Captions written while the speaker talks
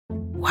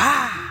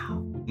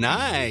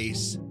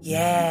Nice.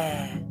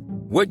 Yeah.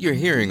 What you're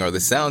hearing are the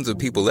sounds of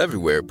people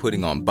everywhere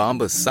putting on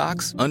Bombas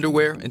socks,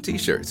 underwear, and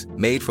T-shirts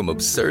made from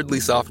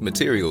absurdly soft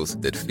materials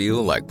that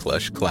feel like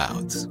plush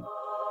clouds.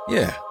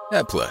 Yeah,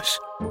 that plush.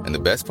 And the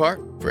best part?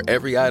 For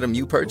every item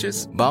you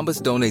purchase,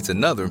 Bombas donates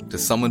another to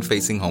someone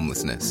facing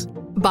homelessness.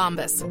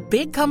 Bombas.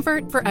 Big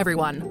comfort for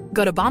everyone.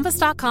 Go to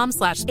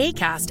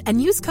bombas.com/ACAST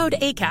and use code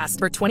ACAST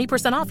for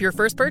 20% off your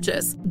first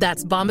purchase.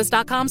 That's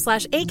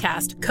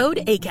bombas.com/ACAST.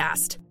 Code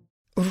ACAST.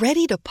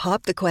 Ready to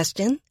pop the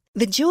question?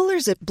 The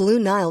jewelers at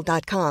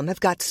BlueNile.com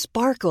have got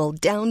sparkle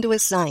down to a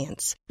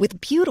science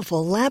with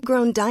beautiful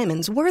lab-grown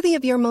diamonds worthy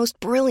of your most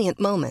brilliant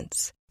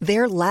moments.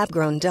 Their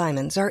lab-grown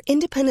diamonds are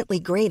independently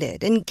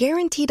graded and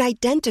guaranteed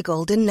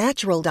identical to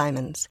natural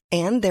diamonds,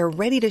 and they're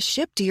ready to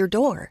ship to your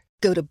door.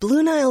 Go to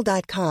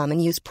BlueNile.com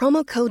and use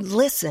promo code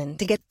LISTEN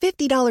to get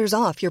 $50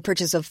 off your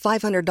purchase of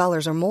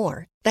 $500 or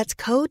more. That's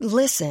code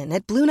LISTEN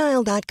at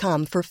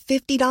BlueNile.com for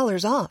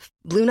 $50 off.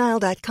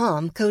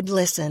 BlueNile.com, code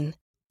LISTEN.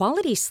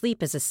 Quality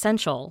sleep is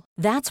essential.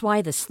 That's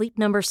why the Sleep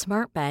Number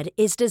Smart Bed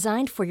is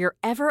designed for your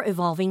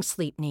ever-evolving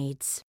sleep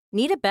needs.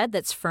 Need a bed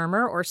that's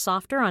firmer or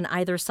softer on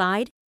either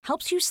side?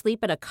 Helps you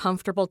sleep at a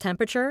comfortable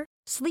temperature?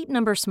 Sleep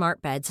Number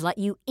Smart Beds let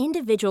you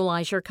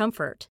individualize your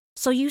comfort,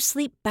 so you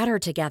sleep better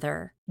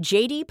together.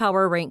 J.D.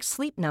 Power ranks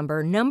Sleep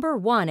Number number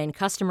 1 in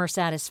customer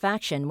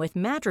satisfaction with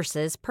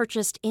mattresses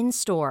purchased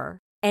in-store.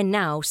 And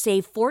now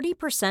save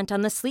 40%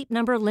 on the Sleep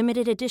Number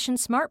Limited Edition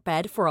Smart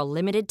Bed for a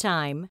limited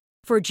time.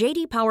 For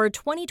J.D. Power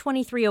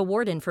 2023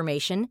 award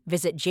information,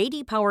 visit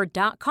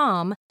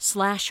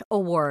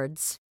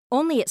jdpower.com/awards.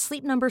 Only at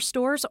Sleep Number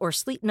stores or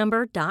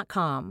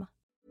sleepnumber.com.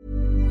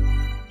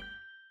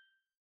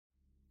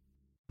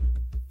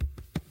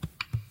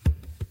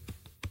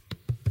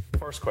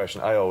 First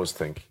question, I always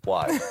think,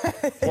 why?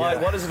 Why?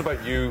 What is it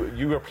about you?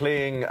 You were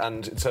playing,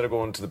 and instead of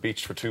going to the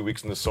beach for 2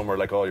 weeks in the summer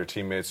like all your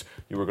teammates,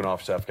 you were going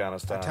off to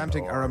Afghanistan.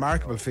 Attempting a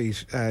remarkable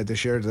feat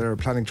this year. They're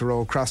planning to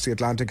row across the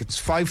Atlantic. It's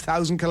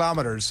 5,000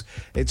 kilometres.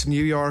 It's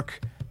New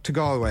York to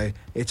Galway.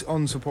 It's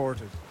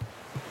unsupported.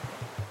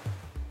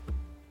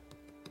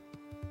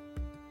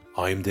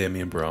 I'm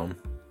Damien Brown.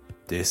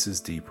 This is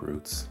Deep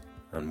Roots.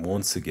 And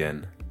once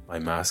again,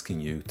 I'm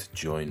asking you to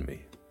join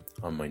me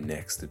on my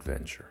next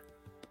adventure.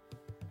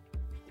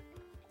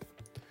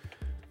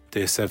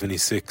 Day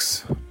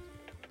 76.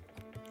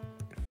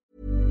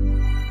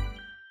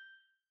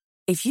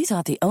 If you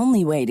thought the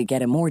only way to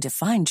get a more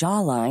defined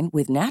jawline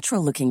with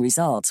natural-looking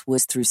results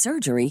was through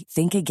surgery,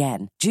 think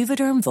again.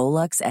 Juvederm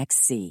Volux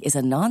XC is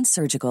a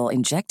non-surgical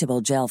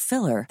injectable gel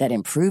filler that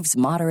improves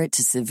moderate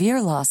to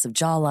severe loss of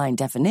jawline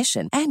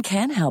definition and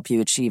can help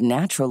you achieve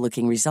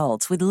natural-looking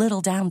results with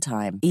little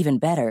downtime. Even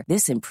better,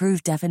 this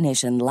improved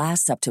definition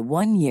lasts up to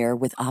 1 year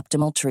with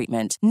optimal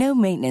treatment. No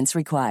maintenance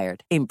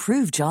required.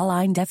 Improve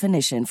jawline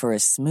definition for a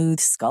smooth,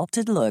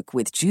 sculpted look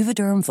with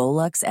Juvederm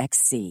Volux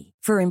XC.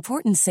 For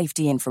important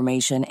safety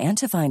information and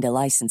to find a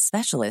licensed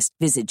specialist,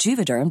 visit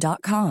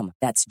Juvederm.com.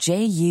 That's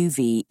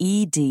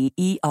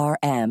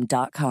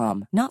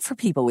JUVEDERM.com. Not for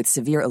people with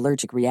severe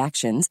allergic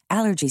reactions,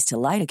 allergies to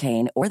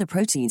lidocaine, or the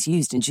proteins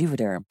used in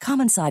Juvederm.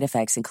 Common side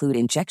effects include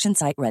injection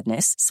site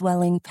redness,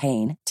 swelling,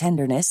 pain,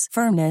 tenderness,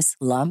 firmness,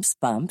 lumps,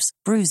 bumps,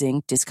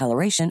 bruising,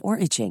 discoloration, or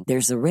itching.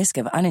 There's a risk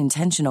of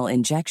unintentional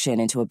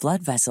injection into a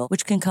blood vessel,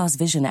 which can cause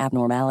vision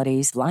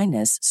abnormalities,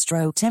 blindness,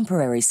 stroke,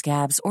 temporary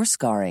scabs, or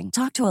scarring.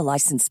 Talk to a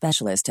licensed specialist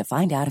to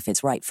find out if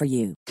it's right for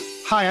you.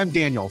 Hi, I'm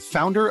Daniel,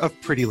 founder of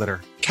Pretty Litter.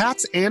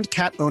 Cats and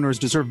cat owners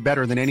deserve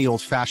better than any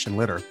old-fashioned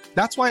litter.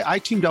 That's why I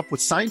teamed up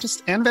with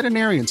scientists and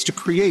veterinarians to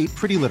create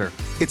Pretty Litter.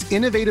 Its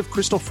innovative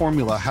crystal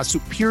formula has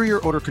superior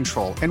odor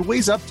control and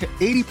weighs up to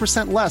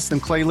 80% less than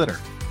clay litter.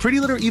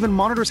 Pretty Litter even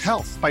monitors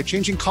health by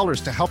changing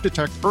colors to help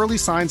detect early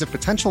signs of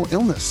potential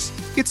illness.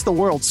 It's the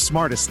world's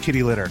smartest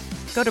kitty litter.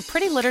 Go to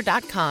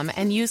prettylitter.com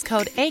and use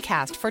code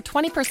ACAST for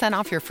 20%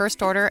 off your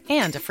first order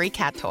and a free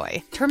cat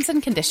toy. Terms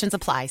and conditions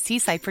apply. See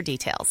site for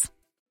details.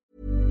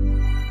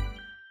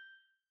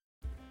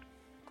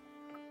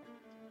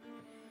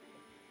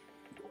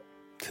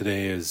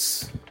 Today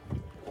is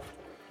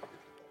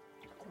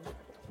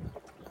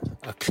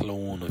a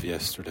clone of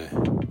yesterday.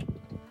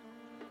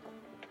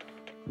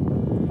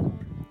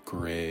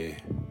 Grey,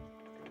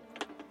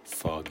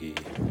 foggy,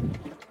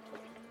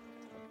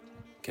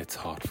 gets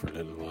hot for a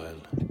little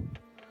while,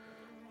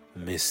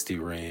 misty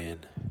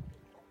rain,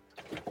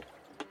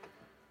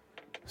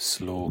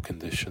 slow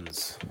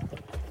conditions.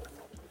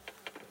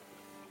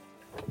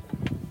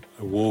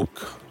 I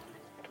woke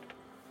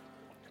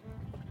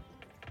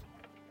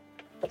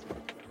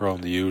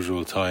around the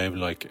usual time,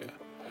 like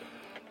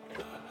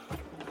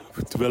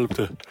I've developed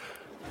a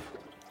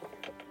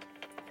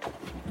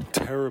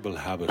terrible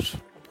habit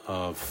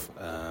of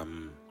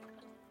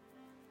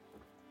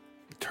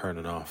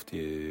turning off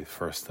the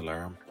first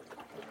alarm,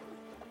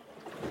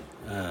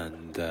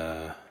 and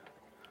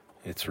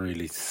it's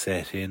really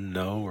set in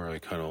now where I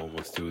kind of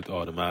almost do it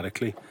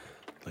automatically.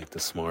 Like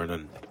this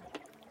morning,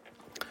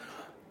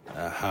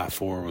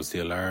 4:30 was the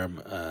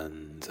alarm,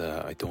 and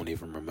I don't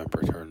even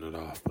remember turning it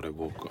off, but I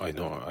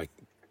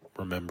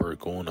remember it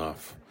going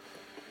off,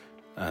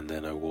 and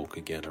then I woke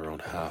again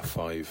around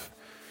 5:30.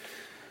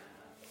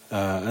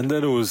 And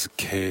then it was a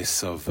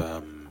case of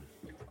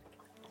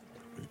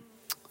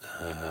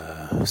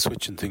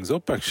switching things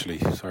up, actually.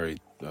 Sorry,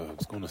 I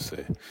was going to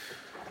say,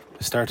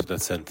 I started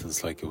that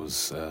sentence like it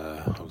was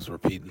I was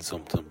repeating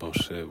something, but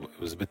it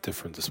was a bit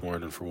different this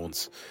morning for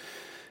once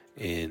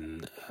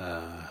in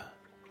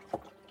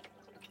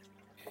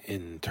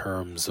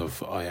terms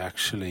of I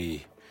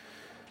actually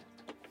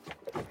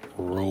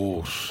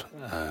wrote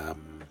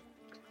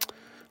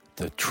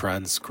the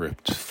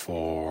transcript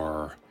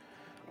for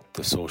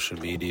the social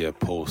media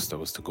post that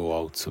was to go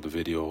out. So the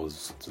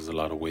videos, there's a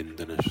lot of wind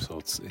in it, so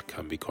it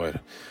can be quite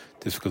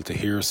difficult to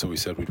hear, so we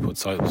said we'd put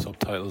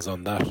subtitles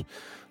on that.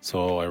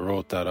 So I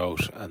wrote that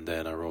out, and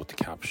then I wrote the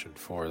caption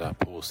for that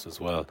post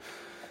as well.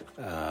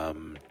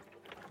 And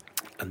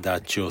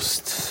that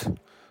just,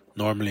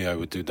 normally I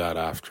would do that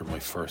after my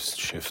first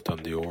shift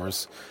on the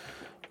oars,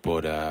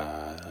 but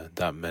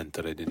that meant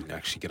that I didn't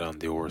actually get on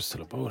the oars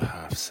till about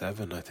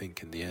 7:30, I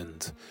think, in the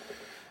end.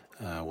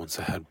 Once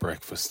I had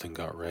breakfast and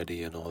got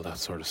ready and all that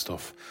sort of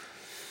stuff,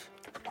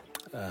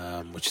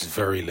 which is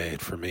very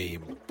late for me,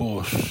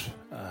 but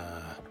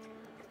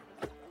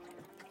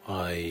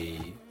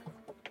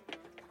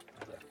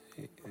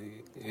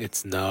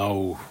it's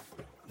now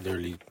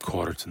nearly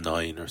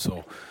 9:15 or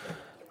so.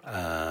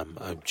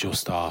 I'm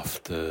just off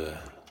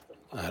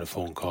I had a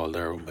phone call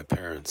there with my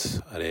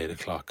parents at 8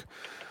 o'clock,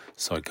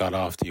 so I got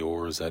off the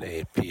oars at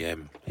 8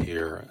 p.m.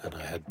 here, and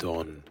I had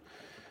done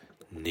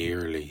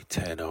nearly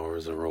 10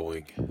 hours of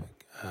rowing.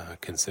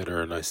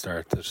 Considering I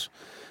started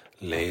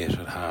late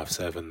at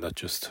 7:30, that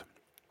just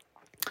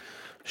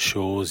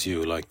shows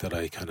you like that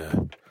I kind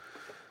of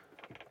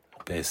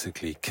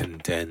basically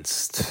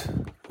condensed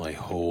my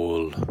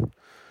whole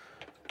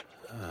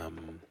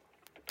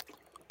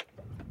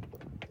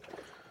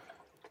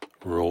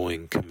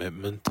rowing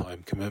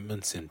time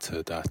commitments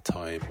into that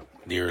time.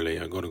 Nearly,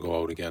 I'm going to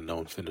go out again now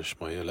and finish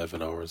my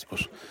 11 hours,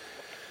 but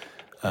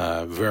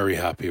very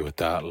happy with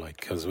that,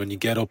 like, because when you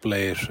get up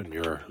late and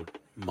you're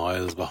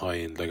miles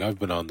behind, like I've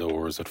been on the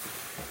oars at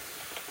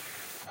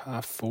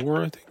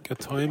 4:30, I think, at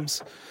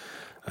times,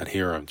 and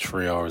here I'm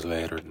 3 hours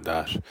later than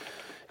that.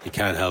 You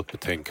can't help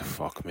but think,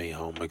 fuck me,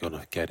 how am I going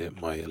to get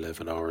my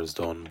 11 hours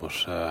done?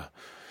 But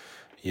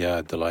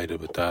yeah,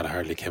 delighted with that. I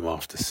hardly came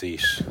off the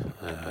seat,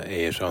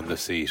 8 on the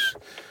seat,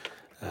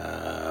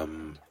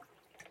 and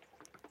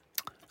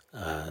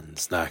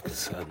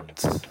snacked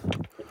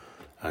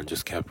and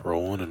just kept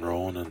rowing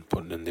and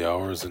putting in the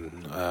hours,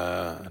 and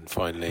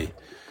finally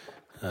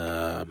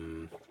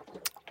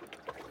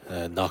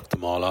knocked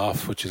them all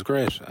off, which is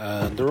great.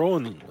 And the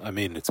rowing, I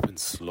mean, it's been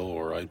slow,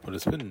 right, but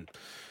it's been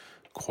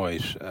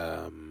quite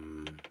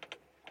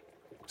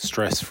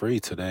stress-free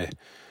today.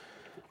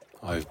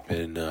 I've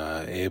been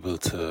able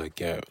to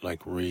get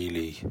like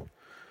really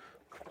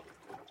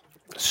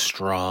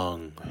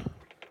strong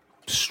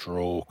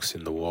strokes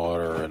in the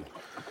water,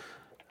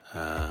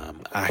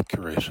 and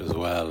accurate as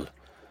well,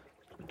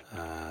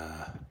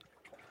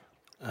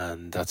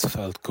 and that's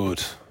felt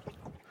good.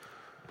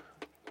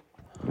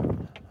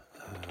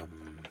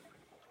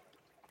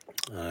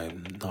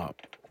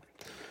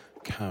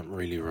 Can't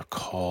really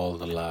recall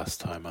the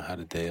last time I had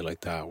a day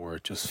like that where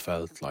it just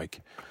felt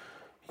like,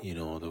 you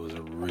know, there was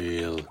a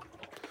real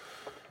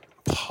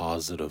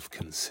positive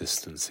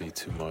consistency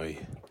to my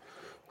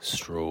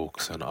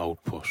strokes and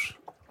output,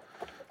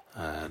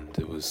 and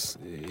it was,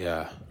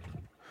 yeah,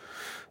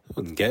 it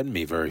wasn't getting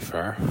me very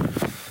far. I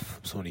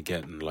was only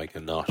getting like a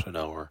knot an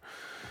hour,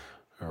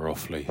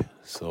 roughly.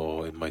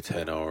 So in my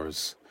 10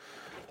 hours,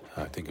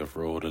 I think I've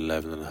rowed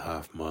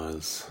 11.5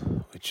 miles,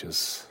 which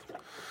isn't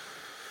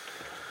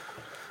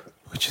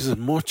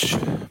much,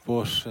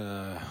 but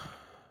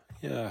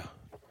yeah,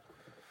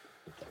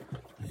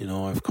 you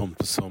know, I've come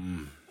to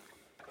some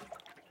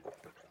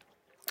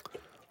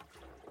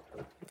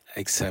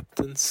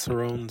acceptance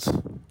around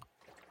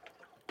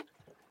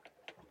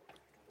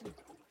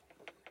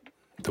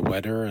the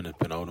weather, and it's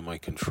been out of my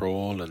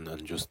control,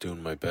 and just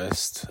doing my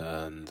best,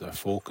 and I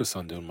focus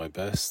on doing my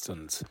best.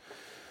 And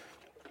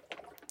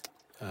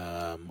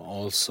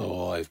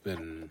also I've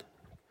been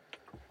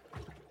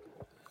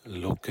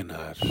looking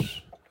at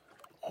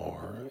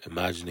or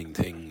imagining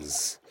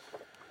things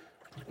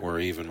were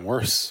even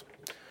worse,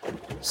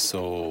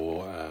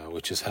 so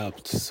which has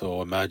helped.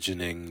 So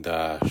imagining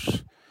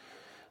that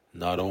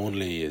not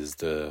only is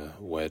the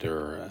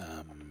weather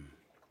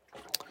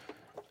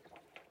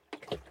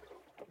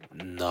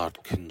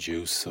not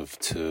conducive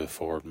to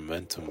forward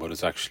momentum, but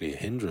it's actually a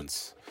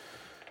hindrance.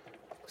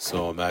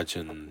 So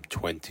imagine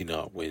 20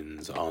 knot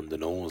winds on the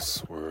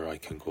nose where I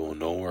can go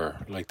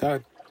nowhere. Like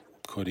that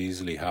could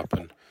easily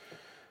happen,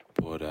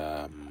 but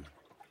I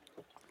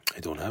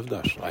don't have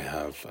that. I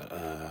have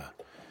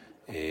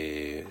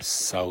a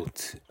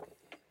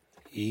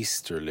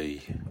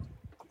southeasterly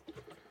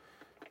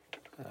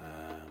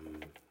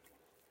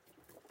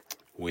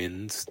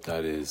wind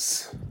that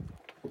is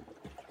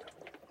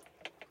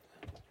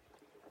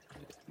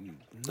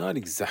not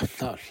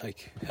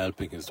like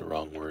helping is the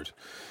wrong word,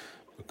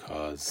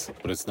 but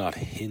it's not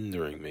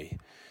hindering me,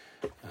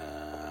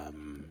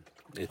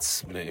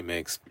 It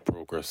makes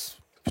progress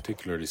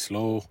particularly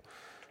slow,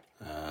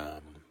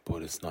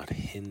 but it's not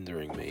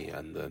hindering me,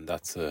 and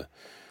that's a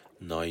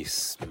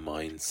nice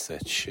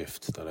mindset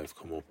shift that I've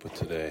come up with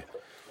today.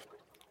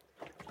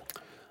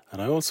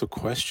 And I also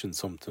questioned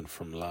something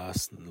from I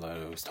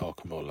was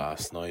talking about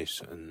last night,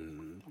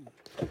 and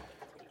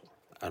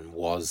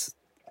was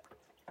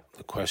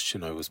the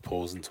question I was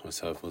posing to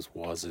myself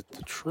was it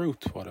the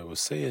truth what I was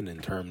saying, in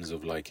terms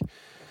of like,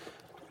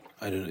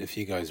 I don't know if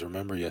you guys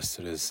remember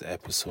yesterday's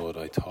episode.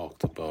 I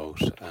talked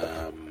about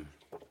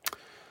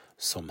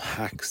some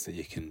hacks that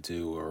you can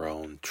do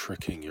around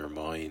tricking your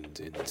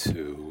mind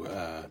into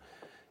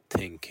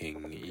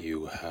thinking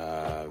you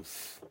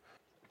have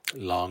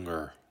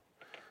longer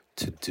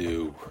to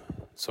do.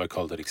 So I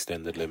called it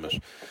extended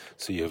limit.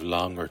 So you have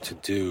longer to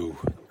do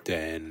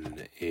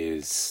than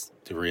is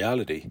the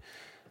reality,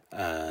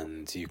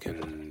 and you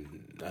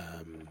can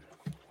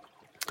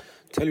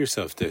tell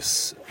yourself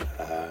this,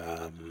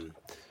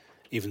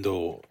 even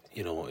though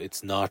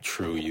it's not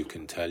true. You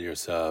can tell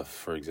yourself,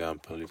 for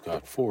example, you've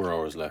got 4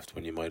 hours left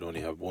when you might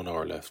only have 1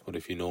 hour left. But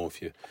if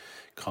you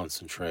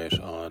concentrate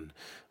on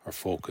or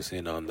focus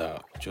in on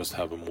that, just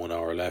having 1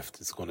 hour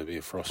left, it's going to be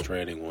a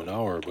frustrating 1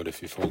 hour. But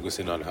if you focus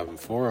in on having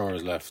 4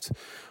 hours left,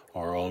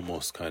 or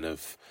almost kind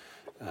of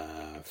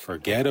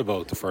forget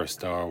about the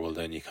first hour, well,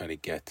 then you kind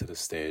of get to the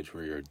stage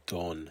where you're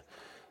done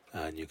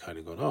and you kind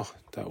of go, oh,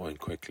 that went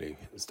quickly,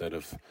 instead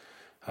of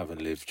having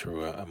lived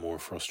through a more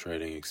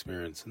frustrating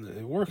experience. And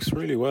it works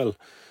really well.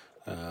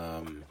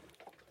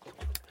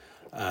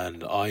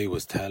 And I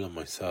was telling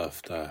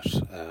myself that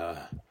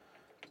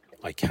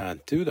I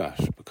can't do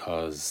that,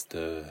 because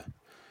the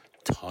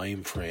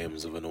time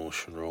frames of an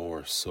ocean row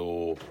are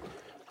so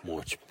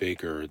much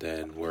bigger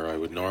than where I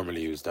would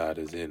normally use that,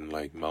 as in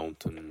like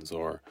mountains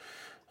or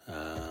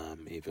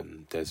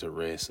even desert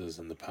races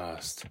in the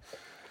past.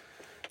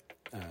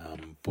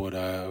 But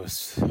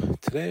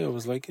today I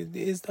was like,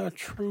 is that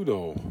true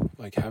though?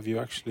 Like, have you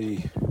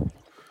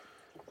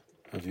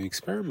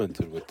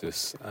experimented with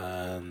this?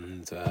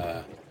 And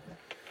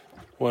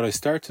what I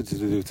started to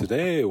do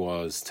today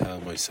was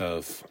tell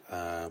myself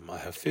I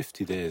have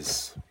 50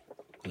 days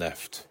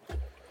left,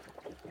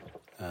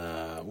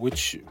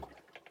 which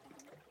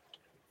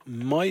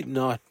might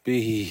not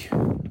be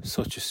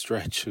such a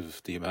stretch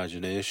of the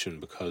imagination,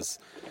 because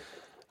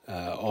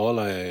all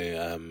I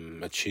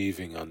am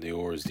achieving on the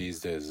oars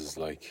these days is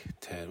like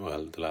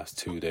the last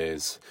 2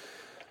 days,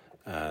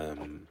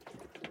 and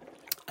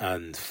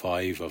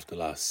 5 of the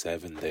last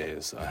 7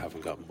 days I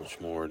haven't got much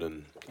more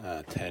than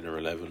 10 or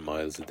 11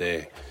 miles a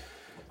day.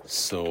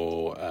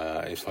 So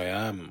if I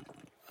am,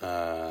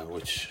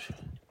 which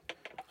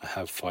I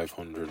have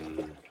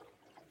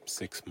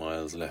 506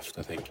 miles left,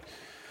 I think.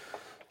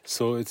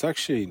 So it's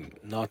actually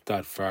not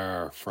that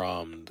far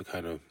from the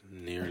kind of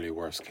nearly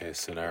worst case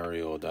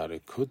scenario that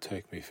it could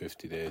take me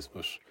 50 days,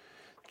 but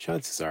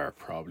chances are it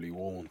probably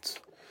won't.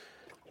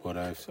 But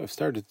I've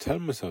started to tell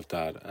myself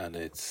that, and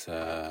it's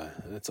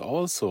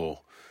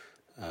also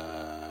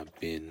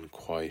been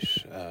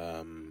quite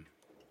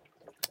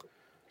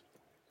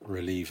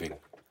relieving.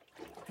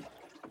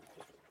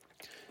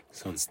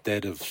 So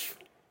instead of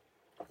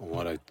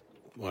what I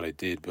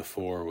did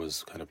before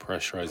was kind of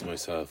pressurize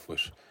myself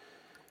with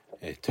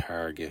a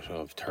target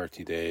of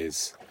 30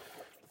 days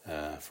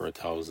for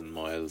 1,000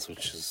 miles,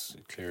 which is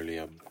clearly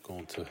I'm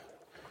going to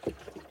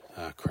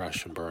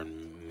crash and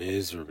burn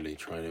miserably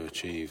trying to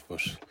achieve.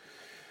 But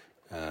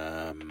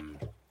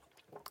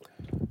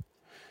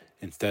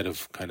instead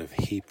of kind of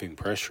heaping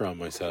pressure on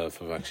myself,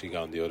 I've actually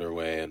gone the other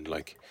way and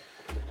like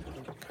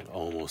kind of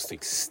almost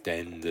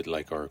extended,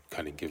 or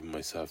kind of given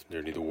myself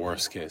nearly the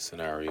worst case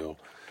scenario.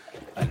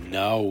 And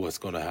now what's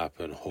going to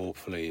happen,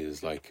 hopefully,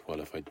 is like,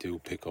 well, if I do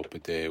pick up a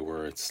day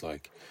where it's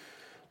like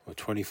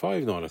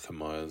 25 nautical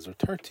miles or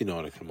 30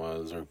 nautical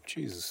miles or,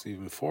 Jesus,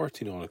 even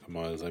 40 nautical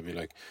miles, I'd be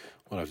like,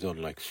 well, I've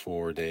done like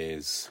 4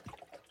 days.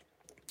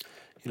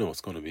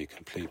 It's going to be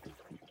complete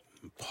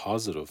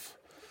positive.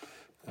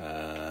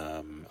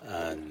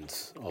 And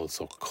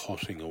also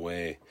cutting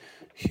away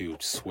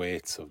huge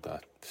swathes of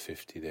that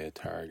 50-day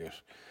target.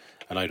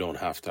 And I don't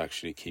have to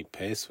actually keep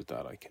pace with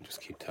that. I can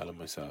just keep telling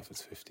myself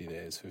it's 50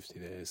 days,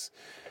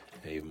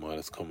 even while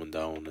it's coming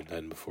down. And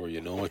then before you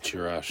know it,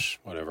 you're at,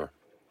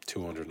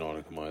 200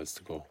 nautical miles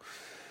to go.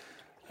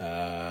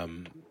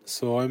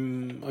 So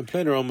I'm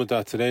playing around with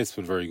that today. It's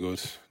been very good.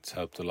 It's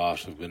helped a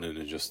lot. I've been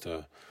in just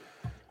a...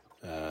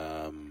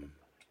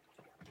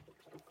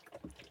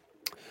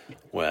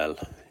 well,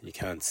 you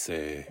can't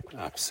say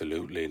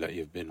absolutely that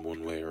you've been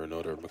one way or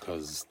another,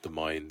 because the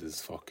mind is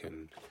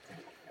fucking...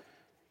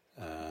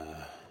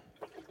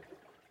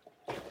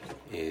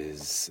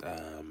 is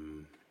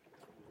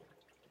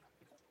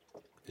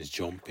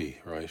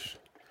jumpy, right?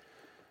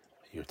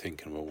 You're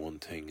thinking about one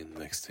thing and the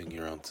next thing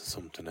you're onto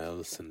something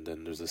else, and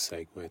then there's a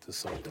segue to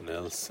something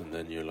else, and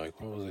then you're like,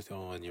 what was I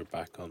doing? And you're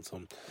back on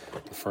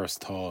the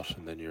first thought,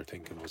 and then you're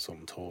thinking about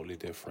something totally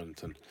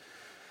different. And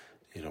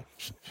I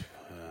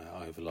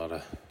have a lot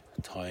of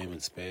time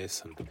and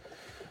space, and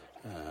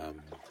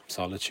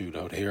solitude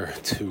out here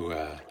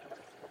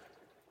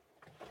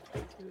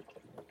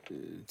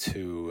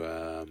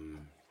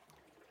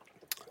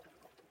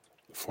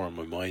for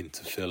my mind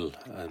to fill,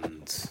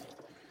 and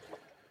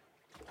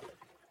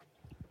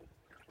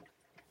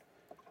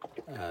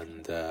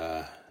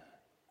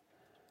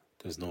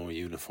there's no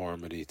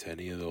uniformity to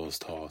any of those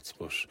thoughts,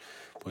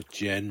 but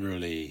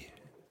generally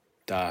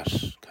that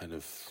kind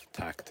of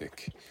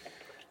tactic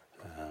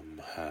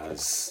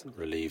has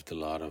relieved a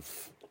lot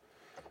of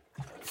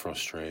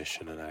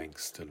frustration and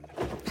angst and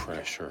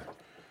pressure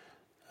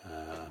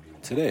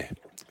today.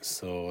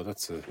 So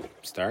that's a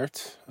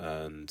start,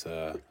 and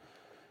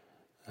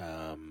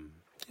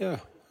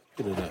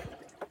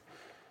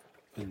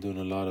been doing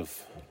a lot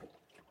of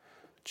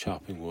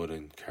chopping wood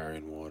and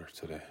carrying water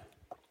today.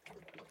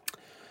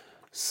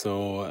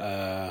 So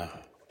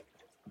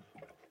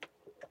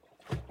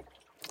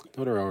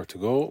another hour to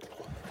go.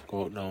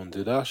 Go out now and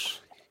do that,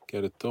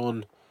 get it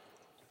done,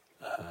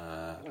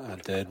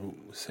 and then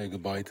say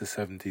goodbye to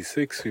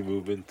 76. We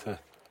move into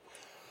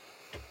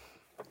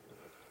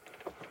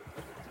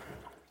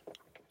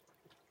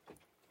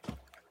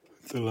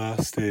the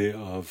last day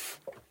of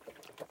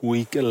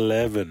week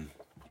 11.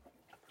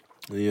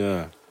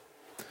 Yeah,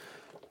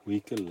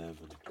 week 11.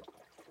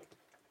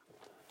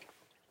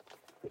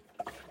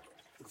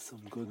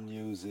 Some good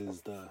news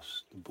is that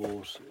the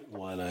boat,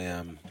 while I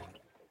am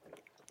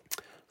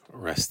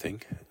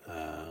resting,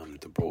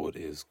 the boat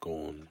is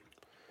going,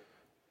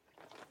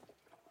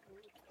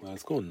 well,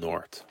 it's going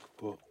north,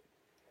 but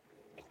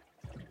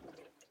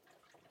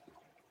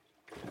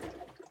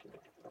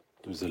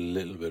there's a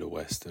little bit of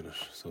west in it,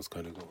 so it's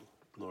kind of going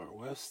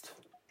northwest.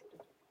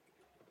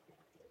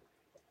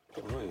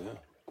 Oh yeah,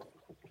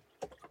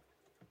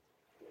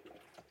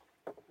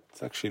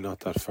 it's actually not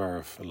that far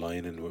off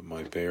aligning with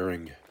my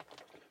bearing,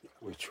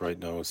 which right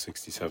now is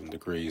 67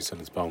 degrees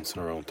and it's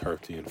bouncing around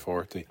 30 and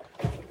 40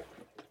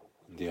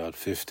 and the odd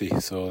 50,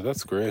 so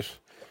that's great.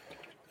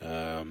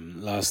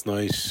 Last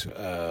night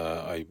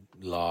I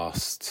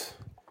lost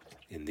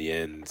in the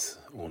end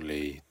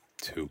only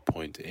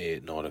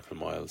 2.8 nautical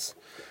miles,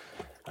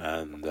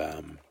 and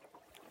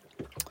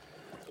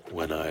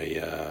when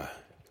I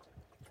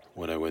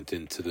went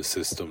into the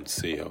system to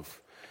see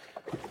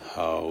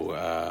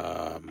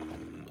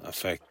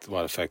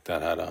what effect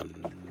that had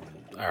on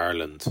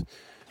Ireland,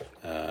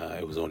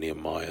 it was only a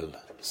mile,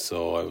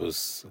 so I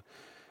was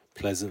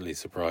pleasantly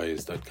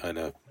surprised. I'd kind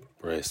of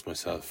braced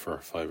myself for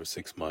a 5 or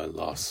 6 mile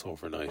loss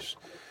overnight,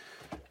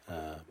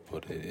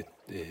 but it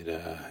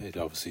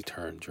obviously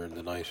turned during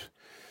the night.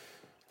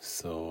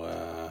 So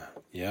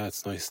yeah,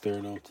 it's nice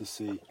there now to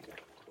see.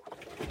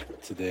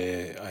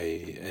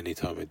 Today,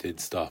 anytime I did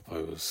stop,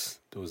 there was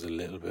a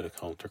little bit of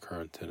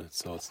countercurrent in it,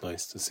 so it's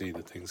nice to see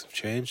that things have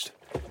changed.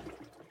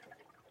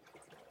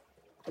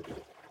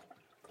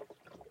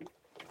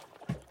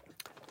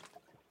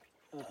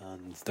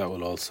 And that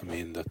will also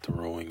mean that the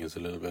rowing is a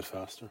little bit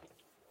faster.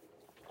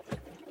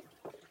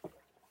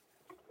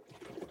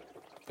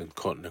 Been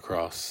cutting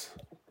across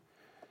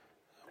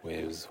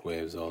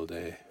waves all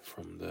day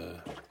from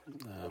the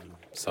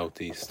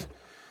southeast.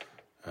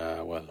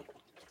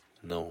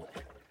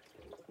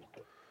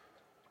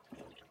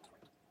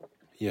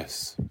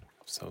 Yes,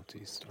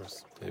 southeast, or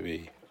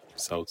maybe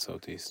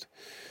southeast.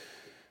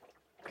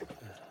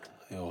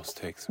 It always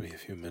takes me a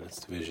few minutes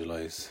to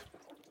visualize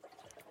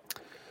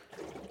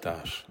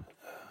that.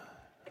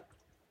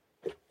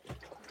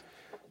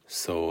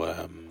 So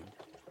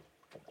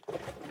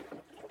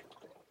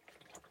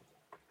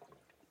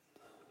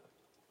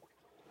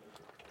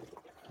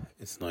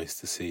it's nice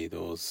to see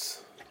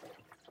those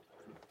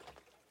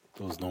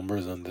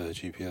numbers on the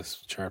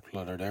GPS chart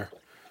plotter there,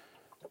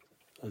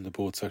 and the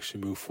boats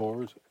actually move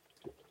forward.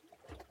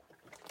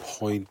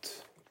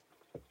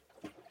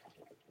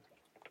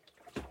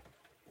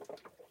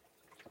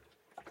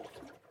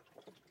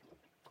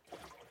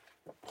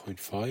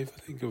 0.5, I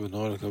think, of a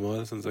nautical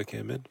mile since I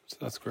came in, so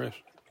that's great.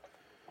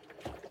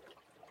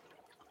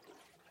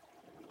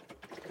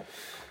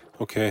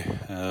 Okay,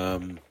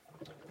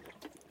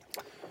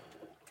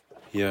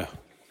 yeah,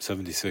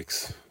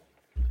 76,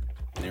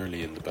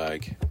 nearly in the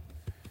bag,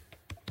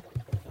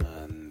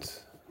 and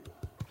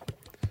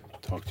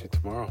talk to you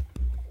tomorrow.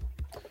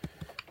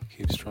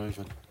 Keep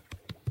striving.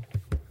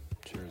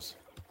 Cheers.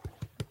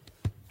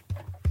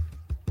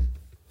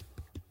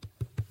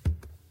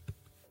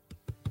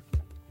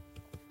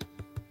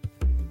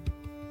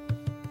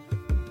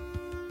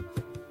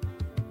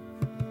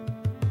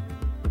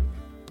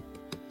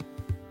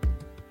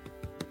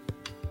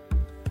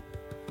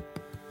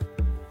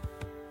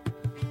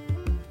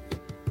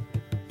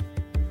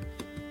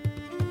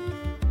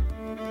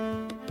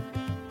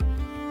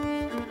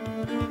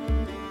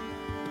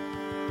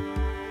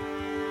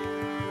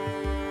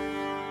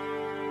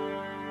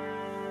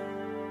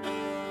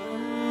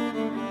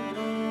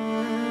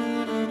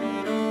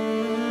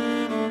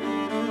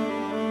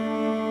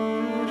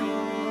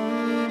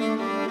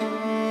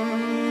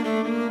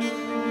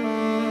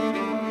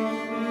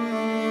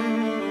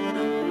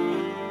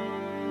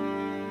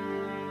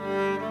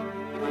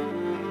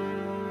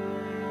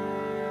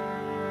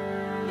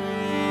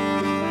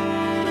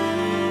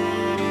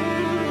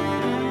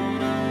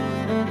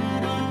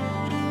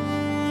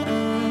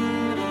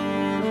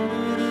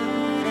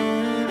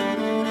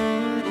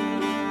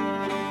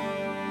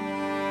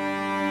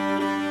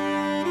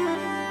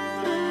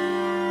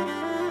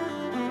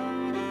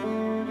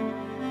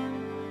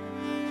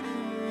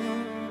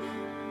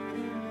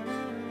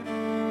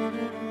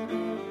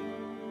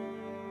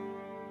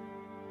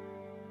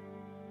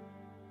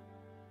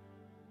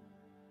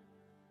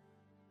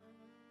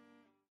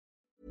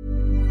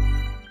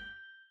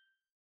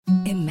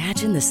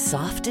 Imagine the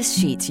softest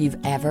sheets you've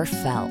ever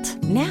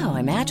felt. Now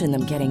imagine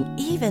them getting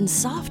even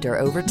softer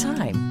over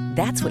time.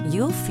 That's what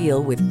you'll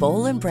feel with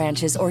Boll &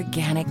 Branch's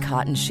organic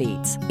cotton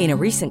sheets. In a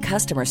recent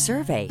customer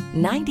survey,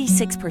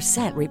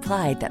 96%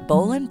 replied that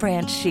Boll &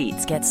 Branch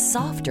sheets get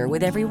softer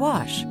with every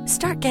wash.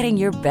 Start getting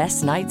your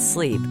best night's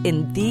sleep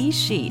in these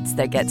sheets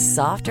that get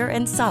softer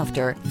and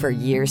softer for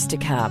years to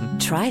come.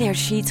 Try their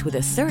sheets with a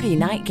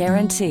 30-night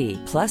guarantee.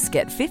 Plus,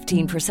 get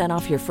 15%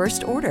 off your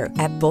first order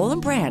at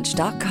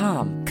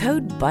bollandbranch.com.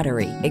 Code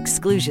BUTTERY.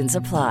 Exclusions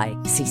apply.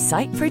 See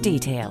site for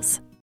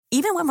details.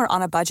 Even when we're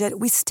on a budget,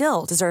 we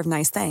still deserve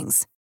nice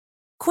things.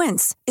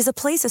 Quince is a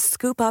place to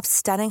scoop up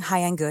stunning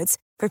high-end goods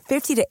for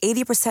 50 to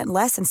 80%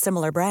 less than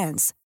similar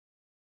brands.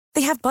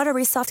 They have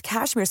buttery soft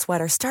cashmere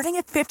sweaters starting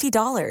at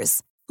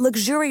 $50,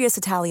 luxurious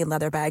Italian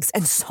leather bags,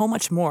 and so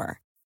much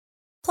more.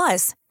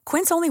 Plus,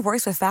 Quince only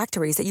works with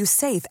factories that use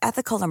safe,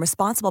 ethical, and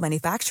responsible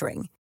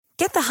manufacturing.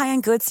 Get the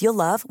high-end goods you'll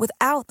love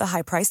without the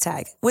high price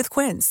tag with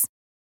Quince.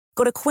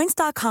 Go to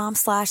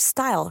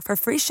quince.com/style for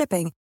free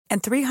shipping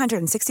and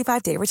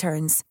 365-day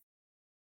returns.